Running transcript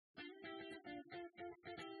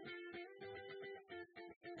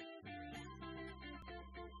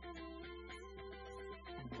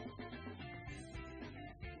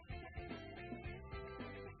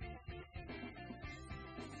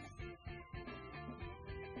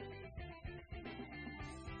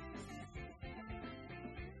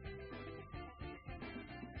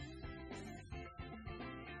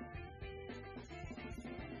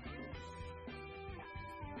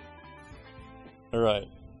Alright,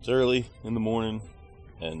 it's early in the morning,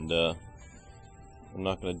 and I'm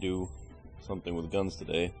not going to do something with guns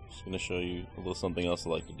today. I'm just going to show you a little something else I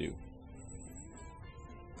like to do.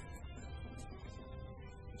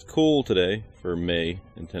 It's cool today for May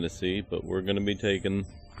in Tennessee, but we're going to be taking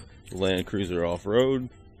the Land Cruiser off-road.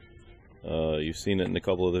 You've seen it in a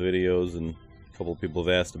couple of the videos, and a couple of people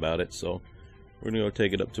have asked about it, so we're going to go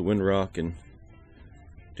take it up to Windrock and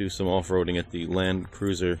do some off-roading at the Land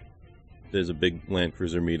Cruiser. There's a big Land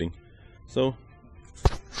Cruiser meeting. So,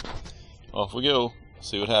 off we go.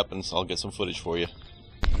 See what happens. I'll get some footage for you.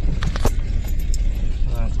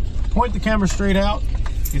 Point the camera straight out.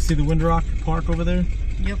 You see the Windrock Park over there?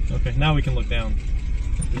 Yep. Okay, now we can look down,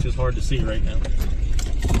 which is hard to see right now.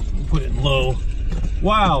 We'll put it low.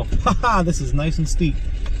 Wow! Haha, this is nice and steep.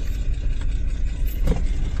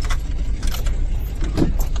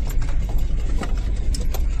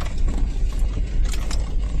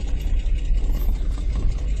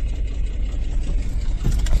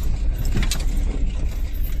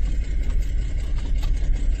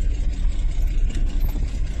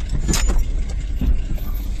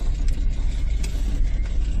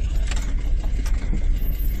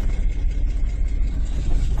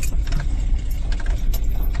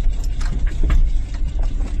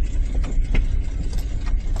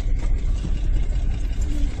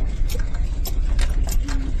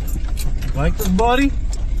 Like this, buddy?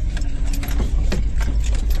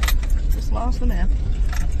 Just lost the map.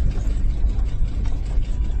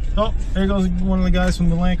 Oh, there goes one of the guys from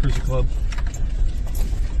the Land Cruiser Club.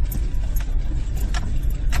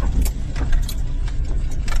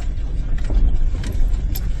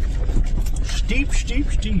 Steep, steep,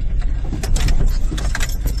 steep.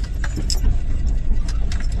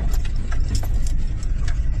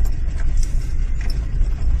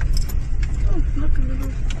 Oh, look, a little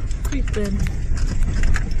creek bed.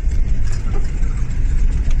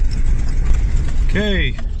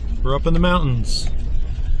 Okay, we're up in the mountains.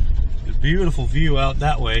 A beautiful view out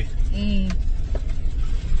that way.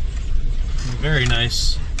 Very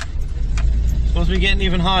nice. Supposed to be getting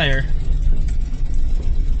even higher.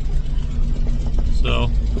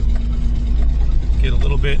 So, get a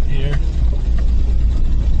little bit here.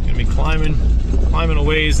 Gonna be climbing a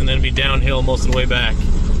ways and then be downhill most of the way back.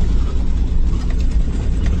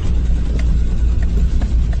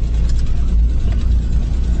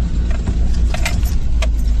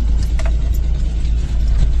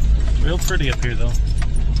 Real pretty up here though.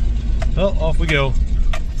 Well, off we go.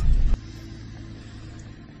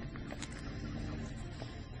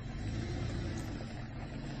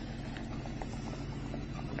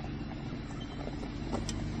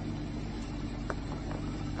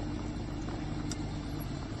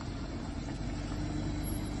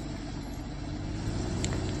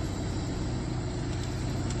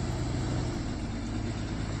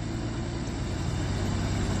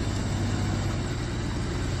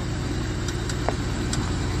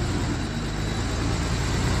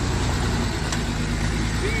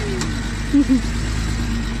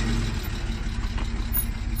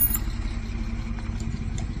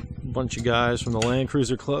 Bunch of guys from the Land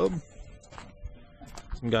Cruiser Club.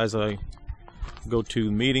 Some guys I go to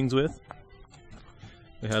meetings with.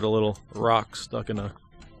 We had a little rock stuck in a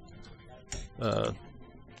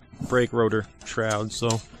brake rotor shroud,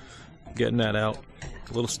 so getting that out.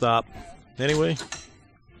 A little stop. Anyway,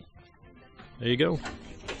 there you go.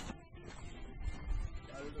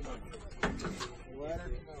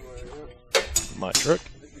 My truck.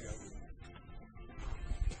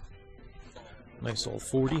 Nice old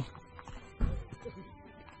 40.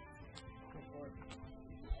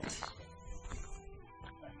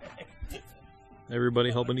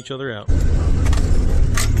 Everybody helping each other out.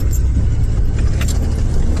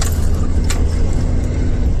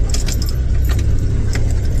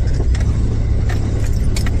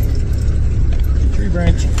 Tree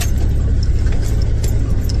branch.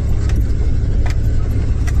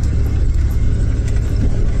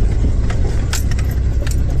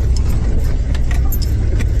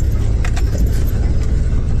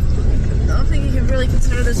 I don't think you can really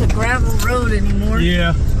consider this a gravel road anymore.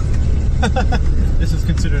 Yeah. This is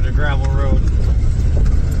considered a gravel road.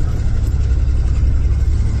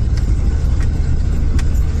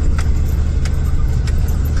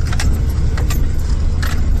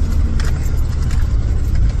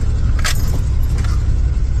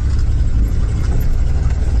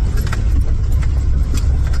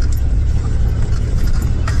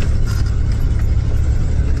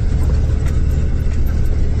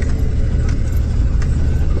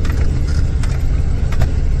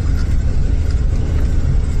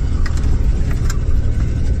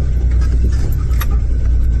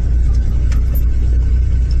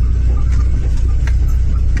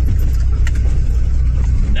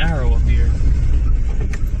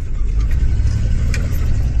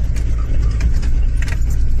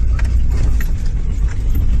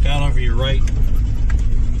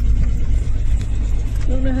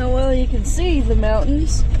 don't know how well you can see the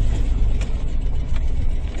mountains.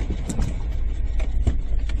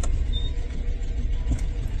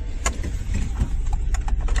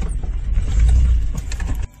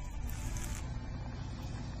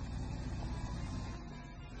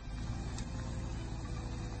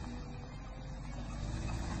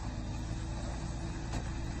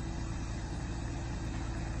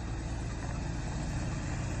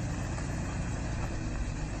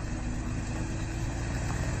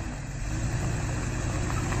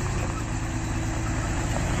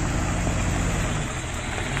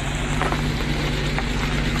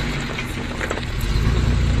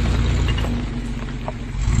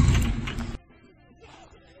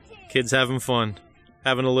 Kids having fun,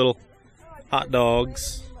 having a little hot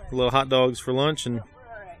dogs for lunch, and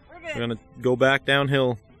we're gonna go back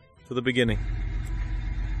downhill to the beginning.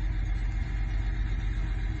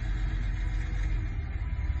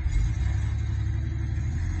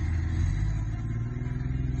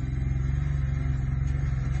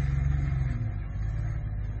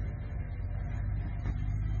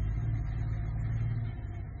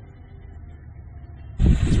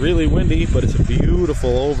 It's really windy, but it's a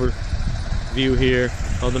beautiful overview here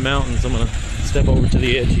of the mountains. I'm gonna step over to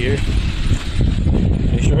the edge here.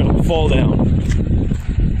 Make sure I don't fall down.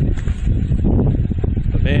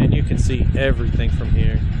 But man, you can see everything from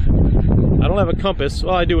here. I don't have a compass.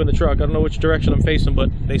 Well, I do in the truck. I don't know which direction I'm facing, but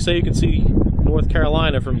they say you can see North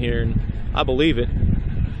Carolina from here, and I believe it.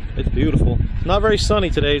 It's beautiful. It's not very sunny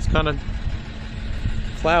today. It's kind of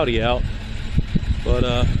cloudy out,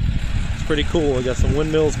 but pretty cool. We got some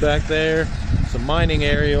windmills back there, some mining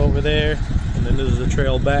area over there, and then there's a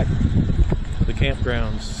trail back to the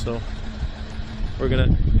campgrounds. So we're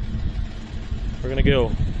gonna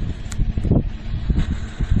go.